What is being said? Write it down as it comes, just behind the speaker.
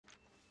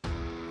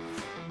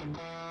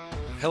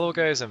Hello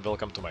guys and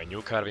welcome to my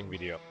new carving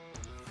video.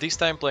 This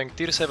time playing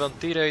tier 7,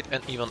 tier 8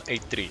 and even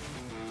 8-3.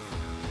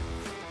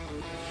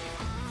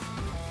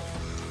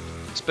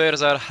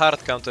 Spares are hard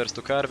counters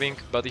to carving,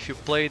 but if you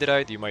play it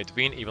right you might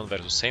win even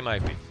versus same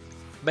IP.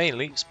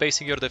 Mainly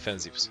spacing your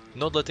defensives,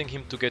 not letting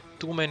him to get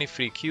too many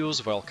free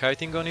Qs while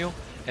kiting on you,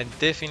 and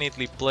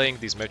definitely playing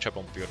this matchup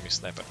on pure miss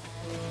sniper.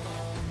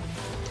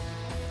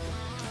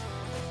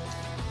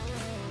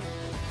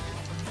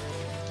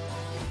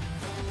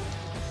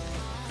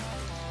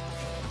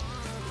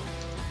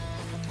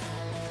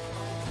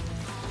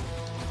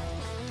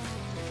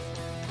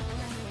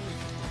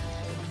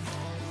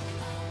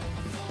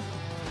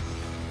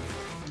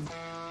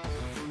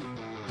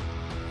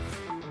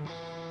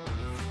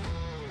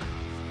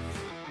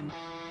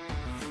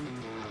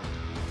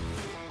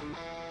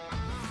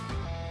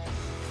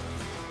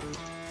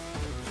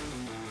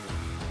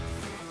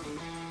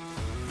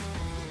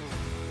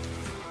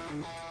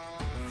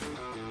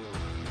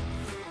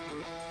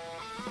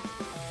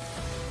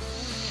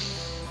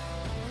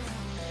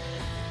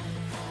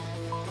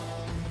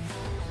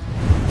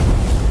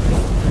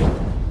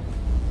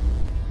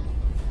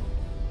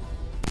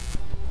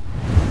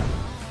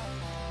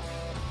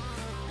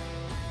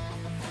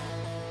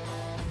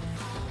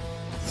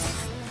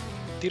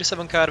 Tier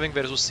 7 carving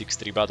versus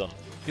 6-3 Badon.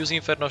 Use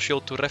Inferno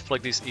Shield to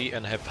reflect this E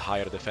and have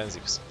higher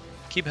defensives.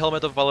 Keep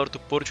Helmet of Valor to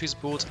purge his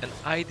boots and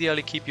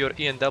ideally keep your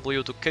E and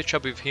W to catch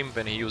up with him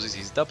when he uses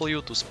his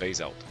W to space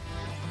out.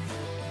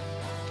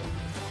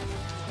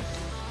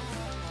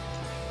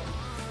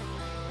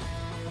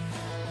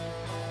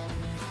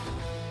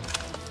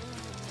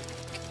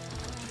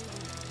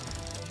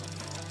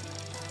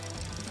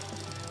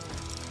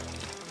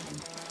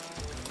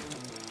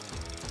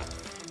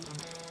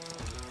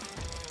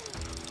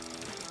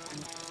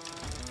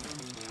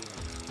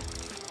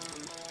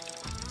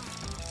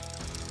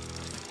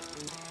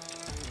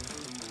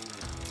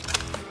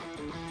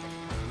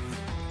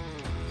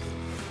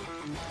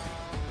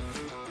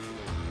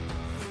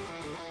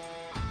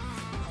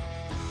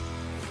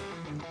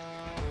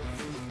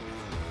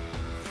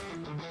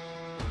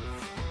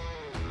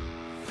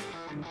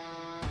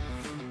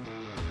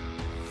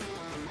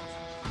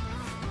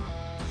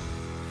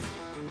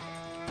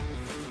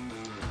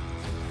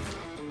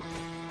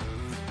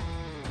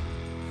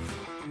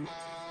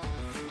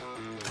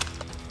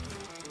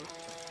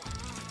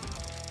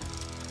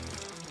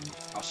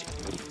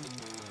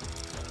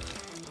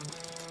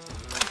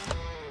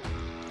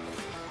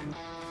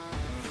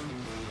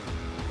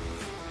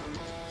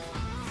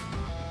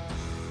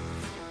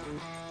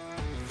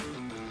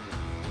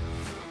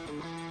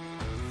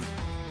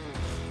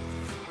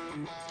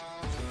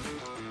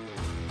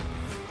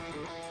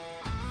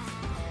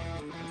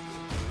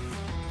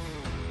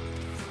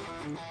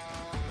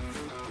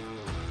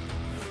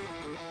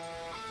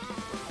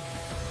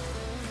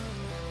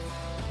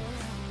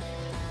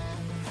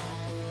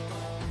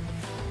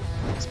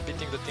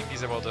 Spitting the thing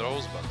is about the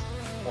rose, but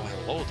oh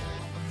hello there.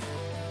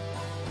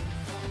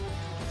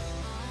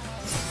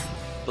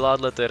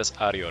 Bloodletters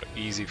are your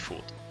easy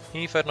food.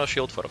 Inferno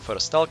Shield for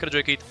first Stalker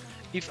Jacket.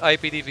 If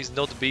IP diff is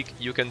not big,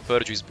 you can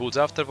purge his boots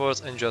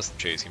afterwards and just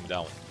chase him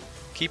down.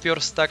 Keep your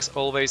stacks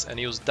always and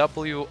use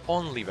W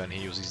only when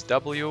he uses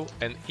W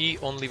and E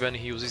only when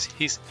he uses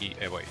his E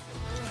away.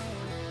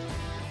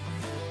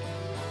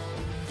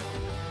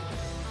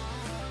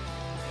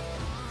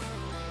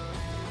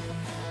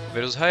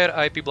 Versus higher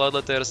IP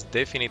Bloodletters,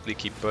 definitely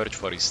keep Purge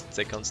for his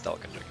second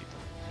Stalker Jacket.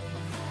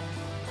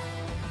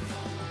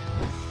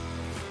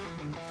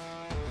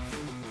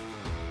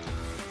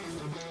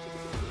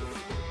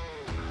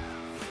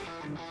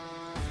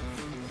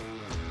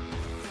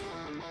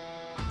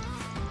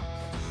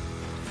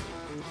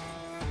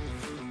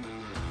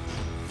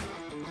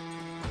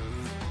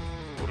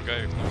 Poor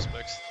guy with no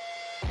specs.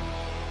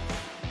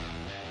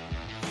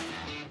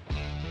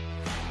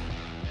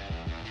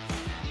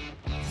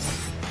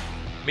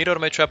 Mirror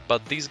matchup,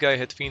 but this guy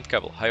had Fiend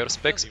Caval, higher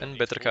specs and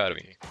better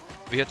carving.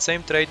 We had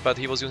same trade, but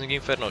he was using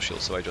Inferno Shield,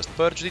 so I just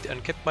purged it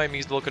and kept my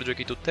Mistwalker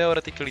Jacket to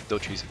theoretically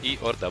dodge his E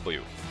or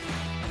W.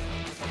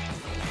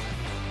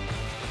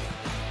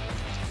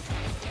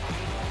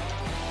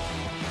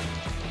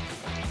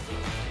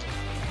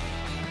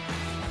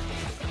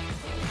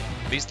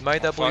 Missed my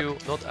W,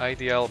 not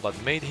ideal, but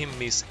made him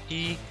miss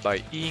E by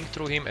Eing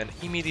through him and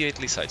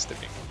immediately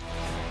sidestepping.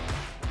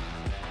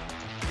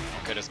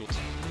 Okay, that's good.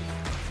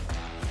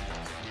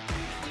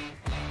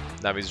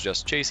 Now it's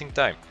just chasing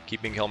time,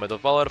 keeping Helmet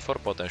of Valor for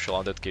potential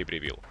undead cape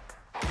reveal.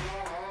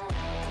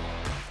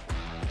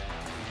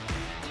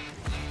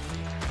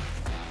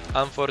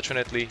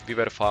 Unfortunately, we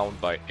were found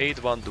by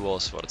 8-1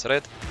 Dual Swords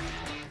Red.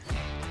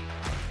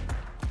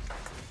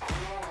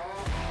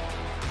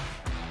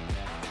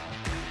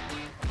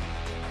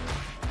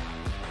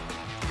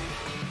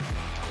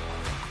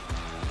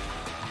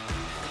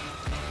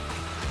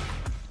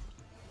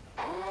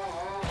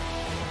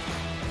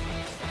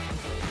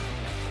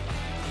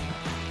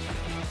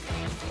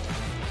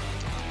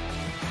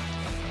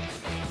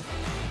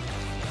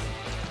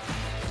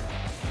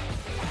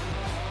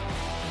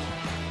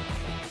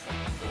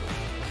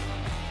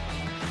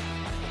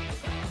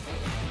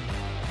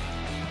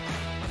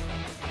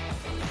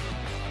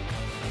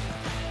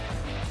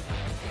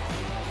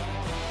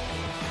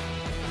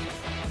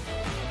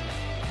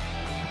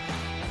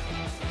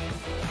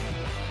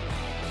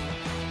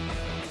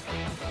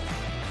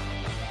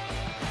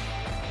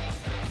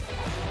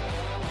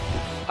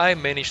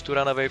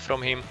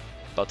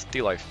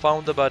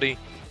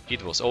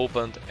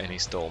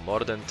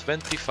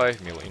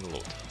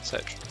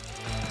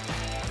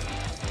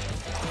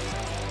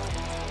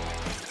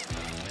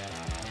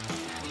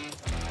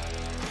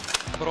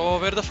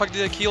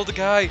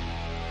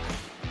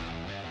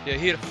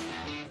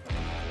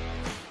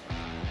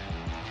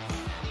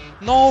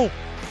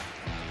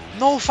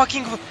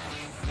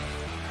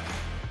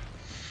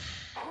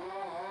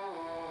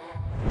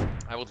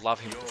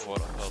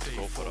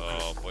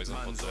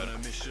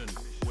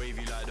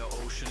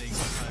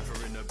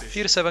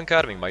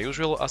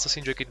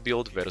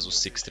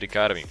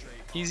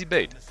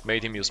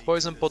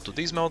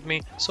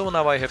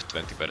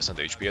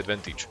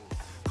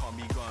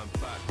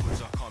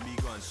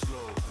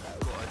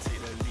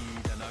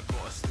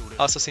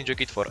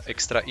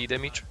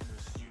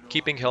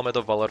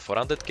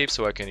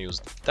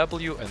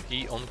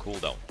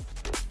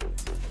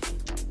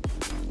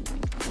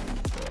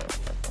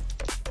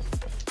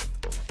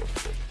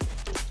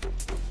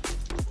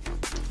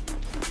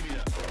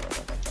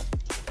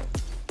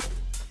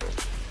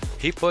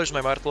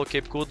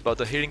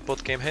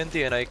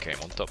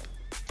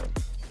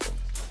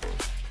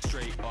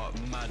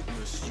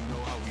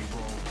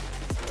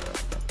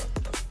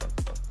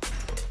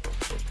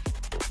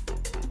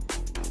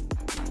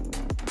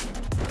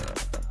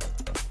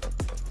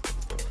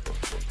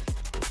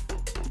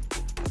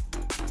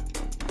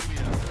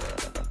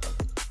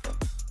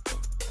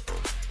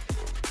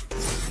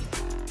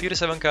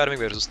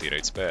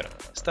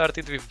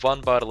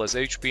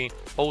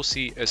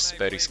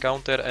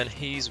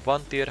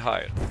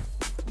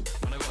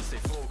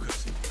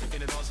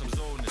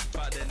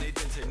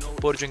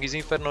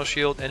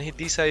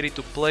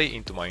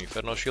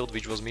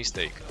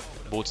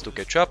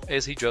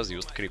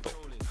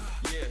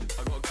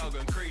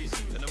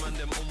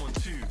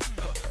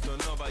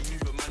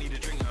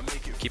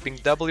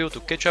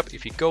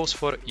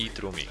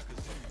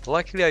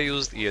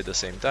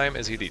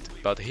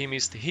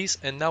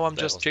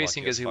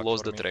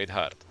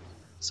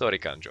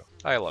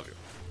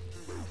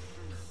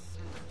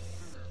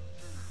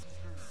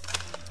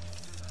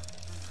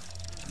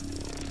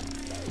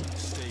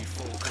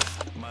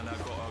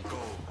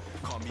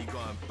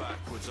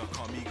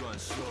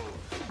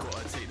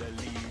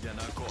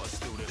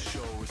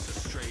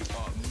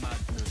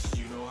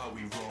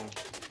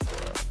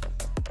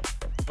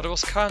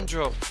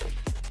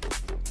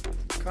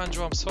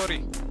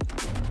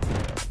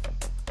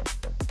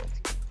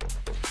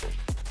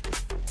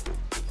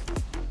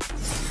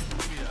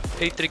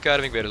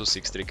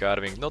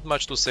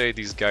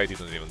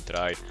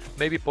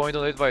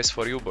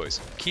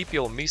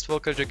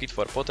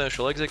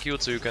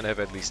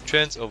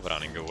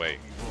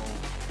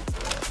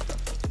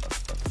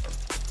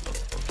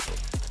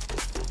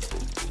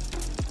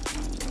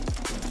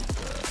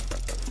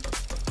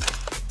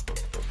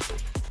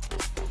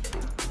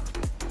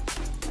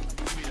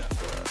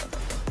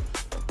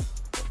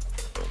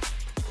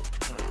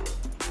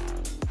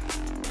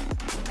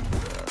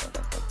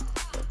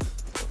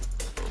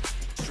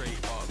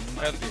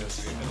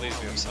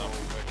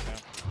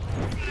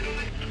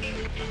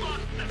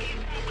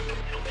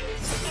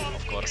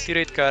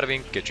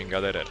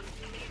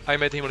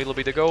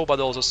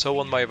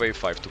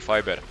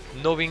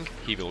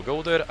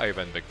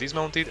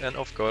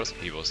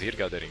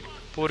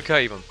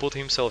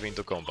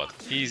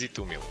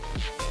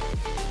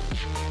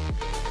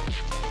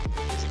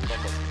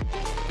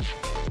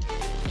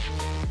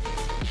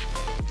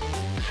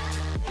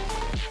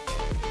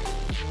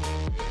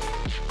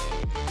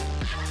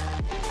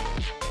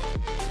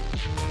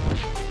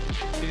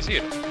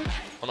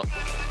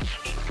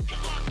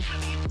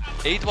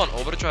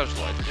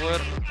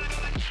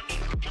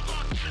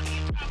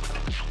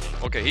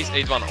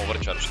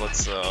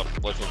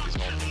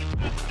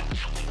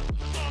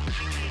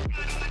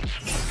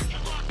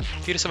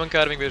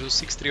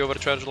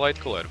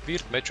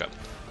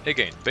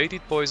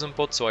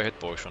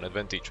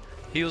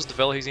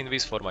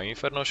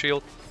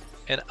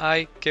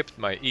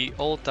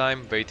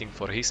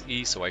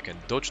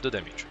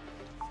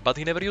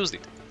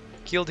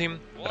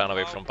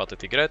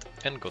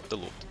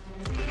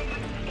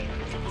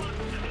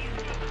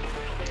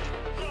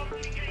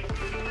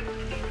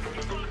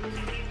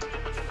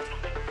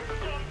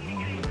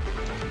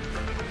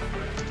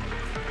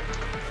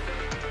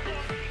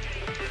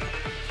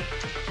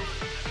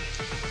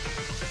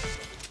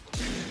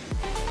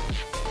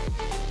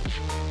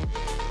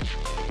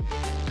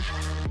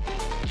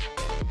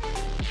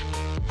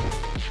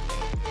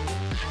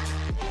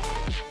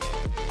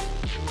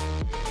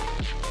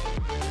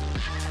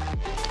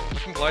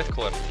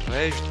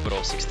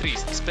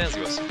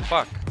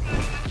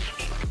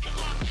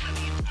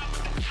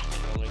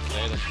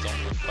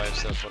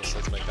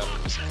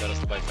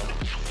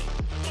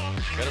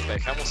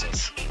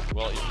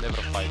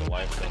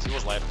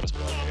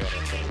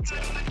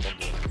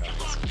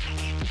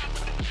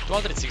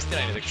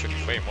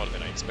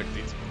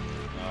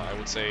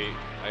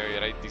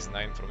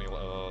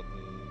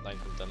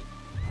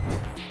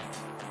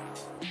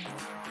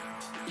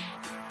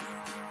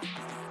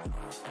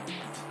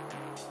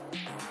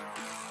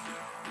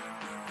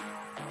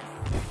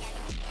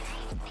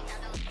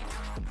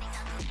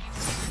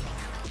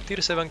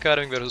 Tier 7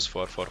 carving versus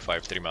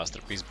 4453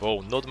 masterpiece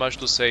bow. Not much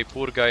to say,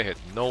 poor guy had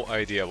no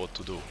idea what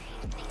to do.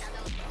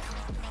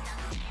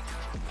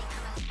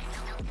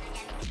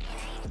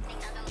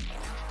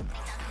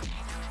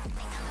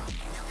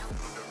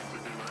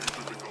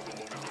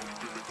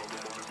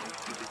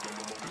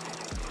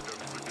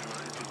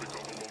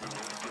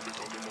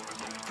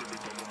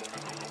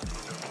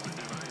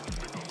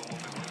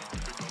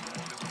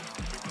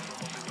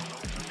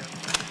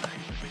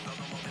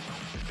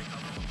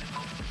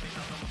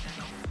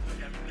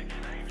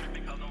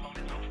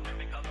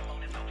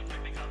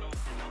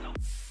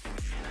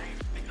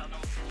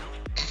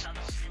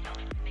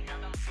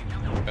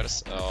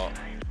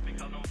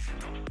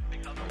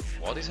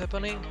 What is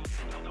happening?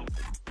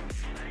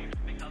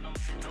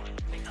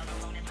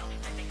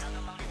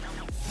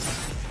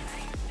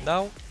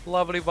 Now,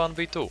 lovely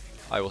 1v2.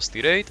 I was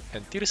tier 8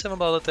 and tier 7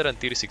 Bloodletter and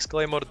tier 6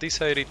 Claymore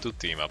decided to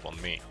team up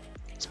on me.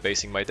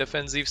 Spacing my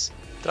defensives,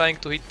 trying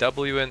to hit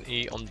W and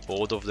E on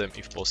both of them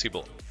if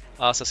possible.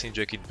 Assassin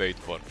Jacket bait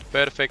worked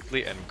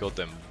perfectly and got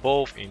them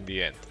both in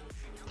the end.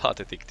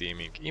 Pathetic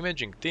teaming.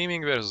 Imagine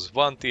teaming versus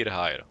one tier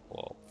higher.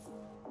 Lol.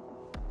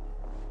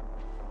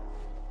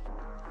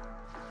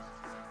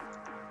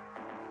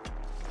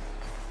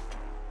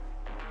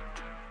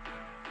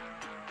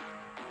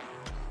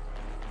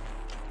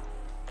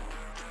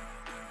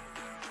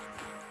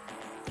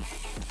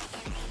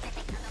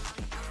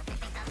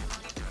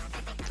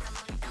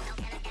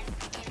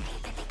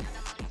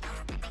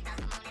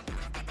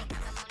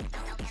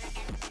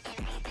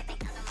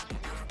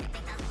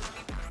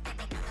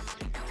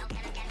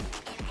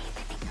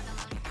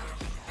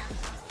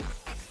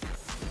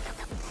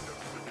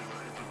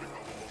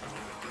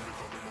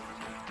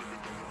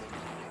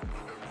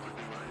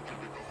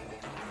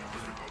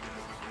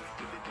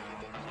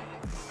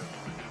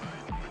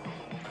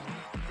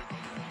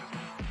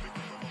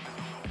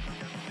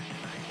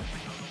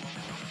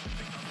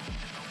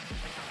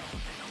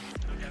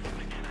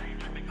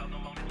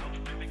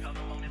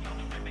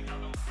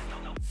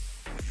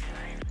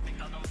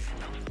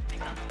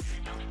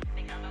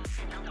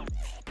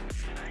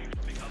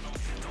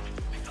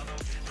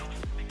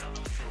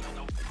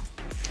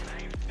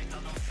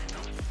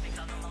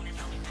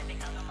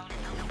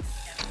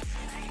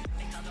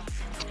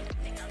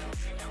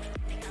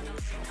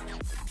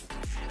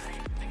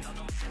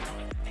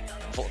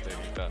 What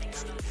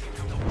is that?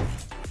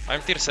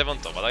 I'm tier 7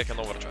 though, but I can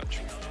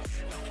overcharge.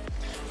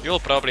 You'll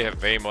probably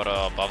have way more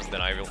buffs than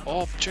I will.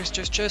 Oh, chest,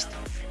 chest, chest!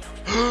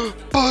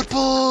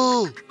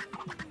 Purple!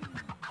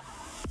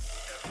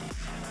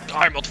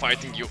 I'm not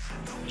fighting you.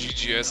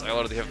 GGS, I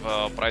already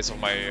have price of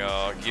my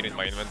gear in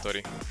my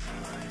inventory.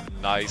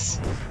 Nice.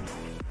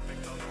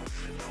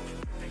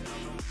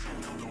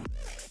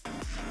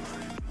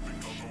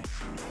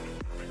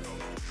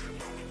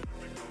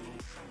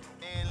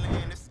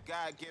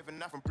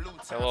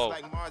 Hello.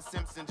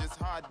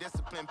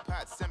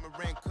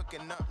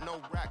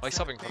 Why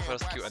subbing for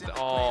first Q and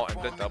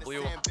then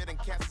W?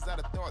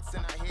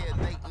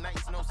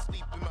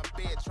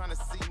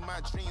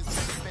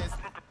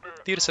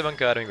 Tier 7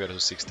 carving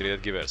versus 6 3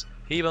 givers.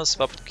 He even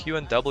swapped Q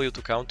and W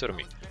to counter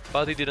me,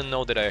 but he didn't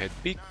know that I had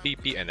big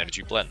PP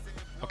energy plan.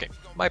 Okay,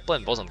 my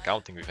plan wasn't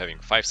counting with having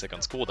 5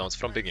 seconds cooldowns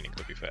from beginning,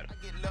 to be fair.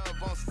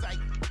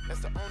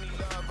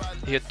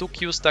 He had 2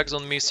 Q stacks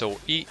on me, so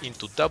E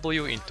into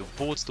W into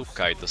boots to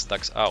kite the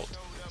stacks out.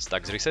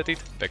 Stacks resetted,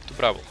 back to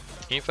Bravo.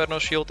 Inferno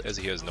shield as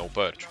he has no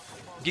purge.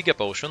 Giga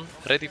potion,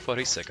 ready for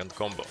his second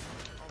combo.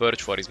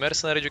 Purge for his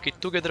mercenary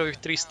jacket together with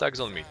 3 stacks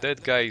on me,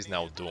 that guy is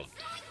now doomed.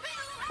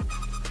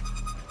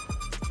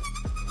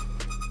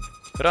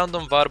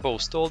 Random Warbow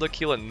stole the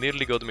kill and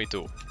nearly got me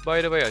too.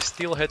 By the way, I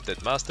still had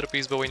that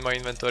masterpiece bow in my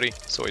inventory,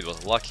 so it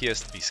was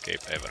luckiest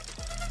escape ever.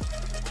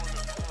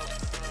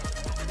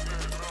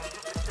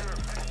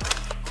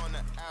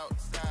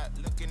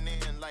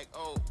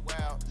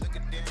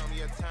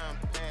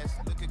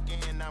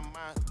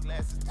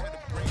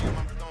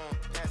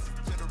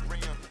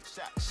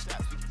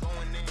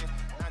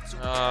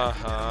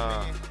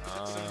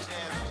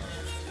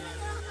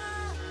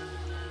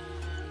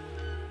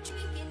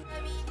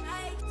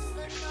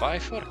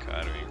 Five for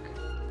carving.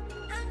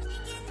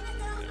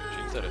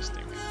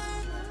 Interesting.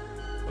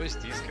 Who is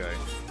this guy?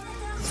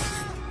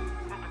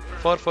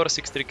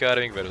 4-4-6-3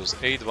 carving versus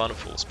 8-1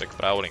 full spec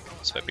prowling,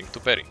 swapping to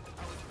parry.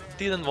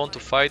 Didn't want to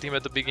fight him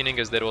at the beginning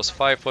as there was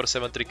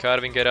 5-4-7-3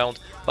 carving around,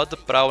 but the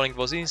prowling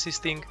was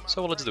insisting,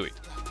 so let's do it.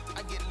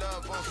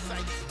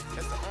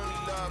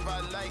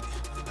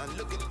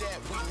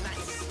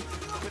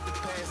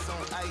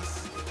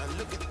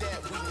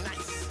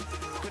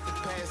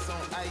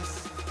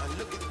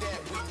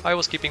 I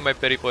was keeping my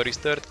parry for his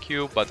third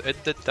Q, but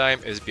at that time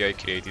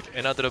SBI created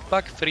another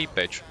bug-free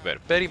patch where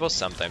parry was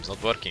sometimes not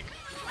working.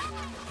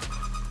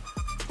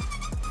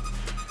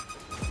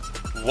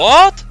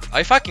 What?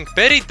 I fucking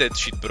parried that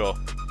shit, bro.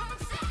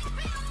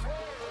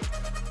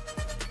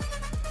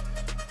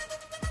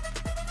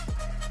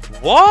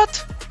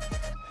 What?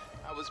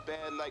 I was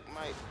bad like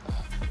Mike.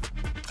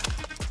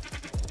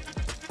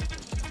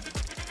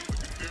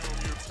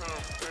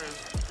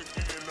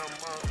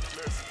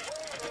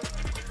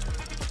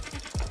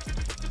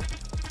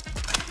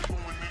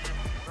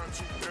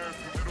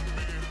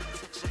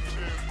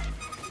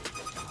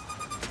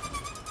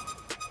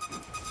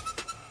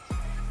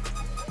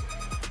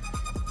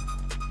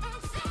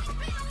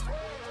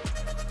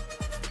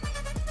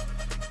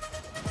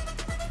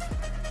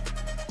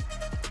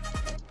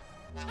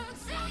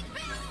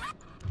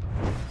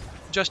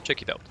 Just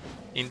check it out.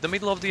 In the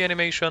middle of the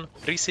animation,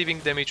 receiving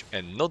damage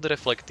and not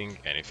reflecting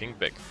anything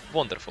back.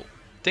 Wonderful.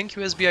 Thank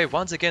you SBI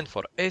once again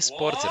for a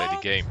sports ready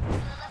game.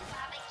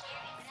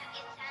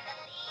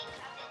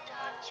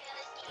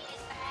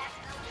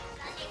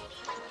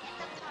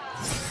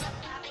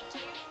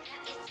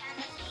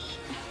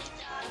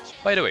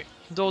 By the way,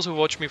 those who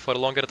watch me for a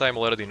longer time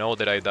already know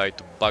that I died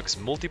to bugs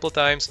multiple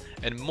times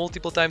and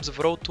multiple times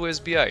wrote to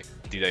SBI.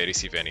 Did I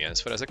receive any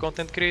answer as a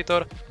content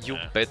creator? You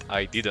bet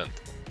I didn't.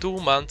 2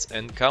 months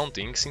and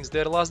counting since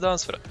their last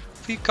answer.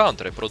 We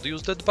can't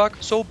reproduce that bug,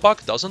 so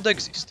bug doesn't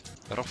exist.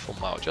 Ruffle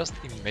now, just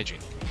imagine.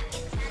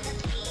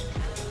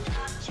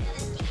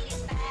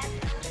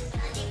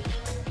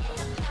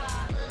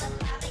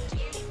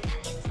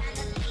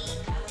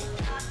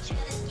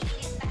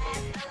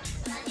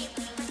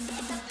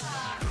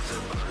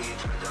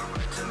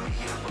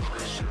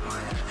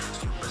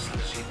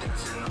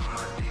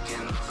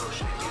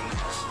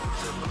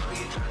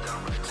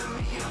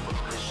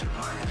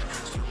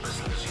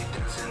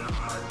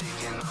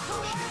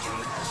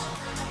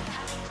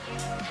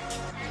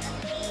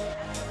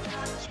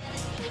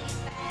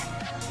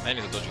 I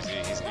need to dodge his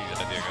ready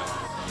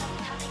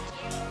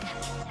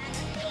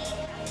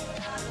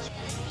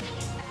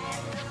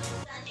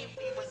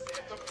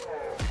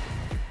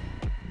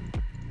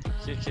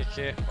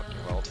again.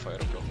 Fucking wildfire,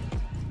 bro.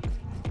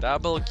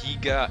 Double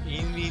Giga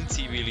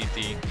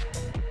invincibility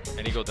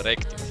and he got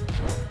wrecked.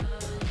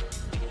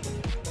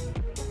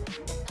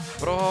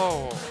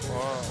 Bro,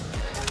 wow.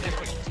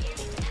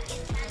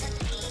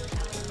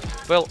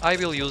 Well, I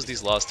will use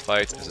these last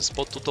fights as a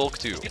spot to talk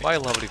to you, my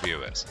lovely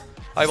viewers.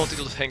 I wanted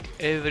to thank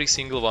every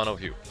single one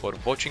of you for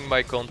watching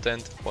my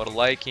content, for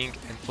liking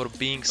and for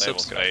being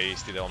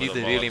subscribed. It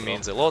really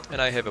means a lot and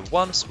I have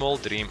one small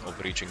dream of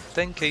reaching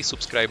 10k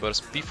subscribers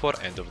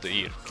before end of the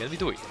year. Can we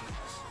do it?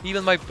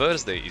 Even my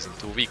birthday is in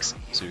 2 weeks,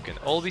 so you can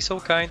all be so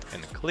kind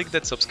and click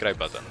that subscribe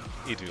button.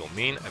 It will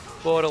mean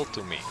a world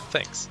to me.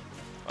 Thanks.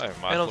 And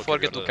don't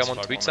forget to come on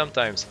Twitch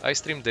sometimes, I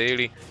stream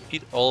daily,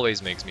 it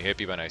always makes me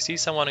happy when I see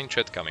someone in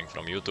chat coming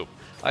from YouTube.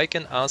 I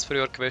can answer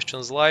your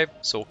questions live,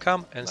 so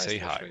come and say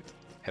hi.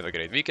 Have a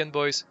great weekend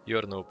boys,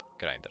 your noob,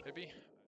 Grindrr.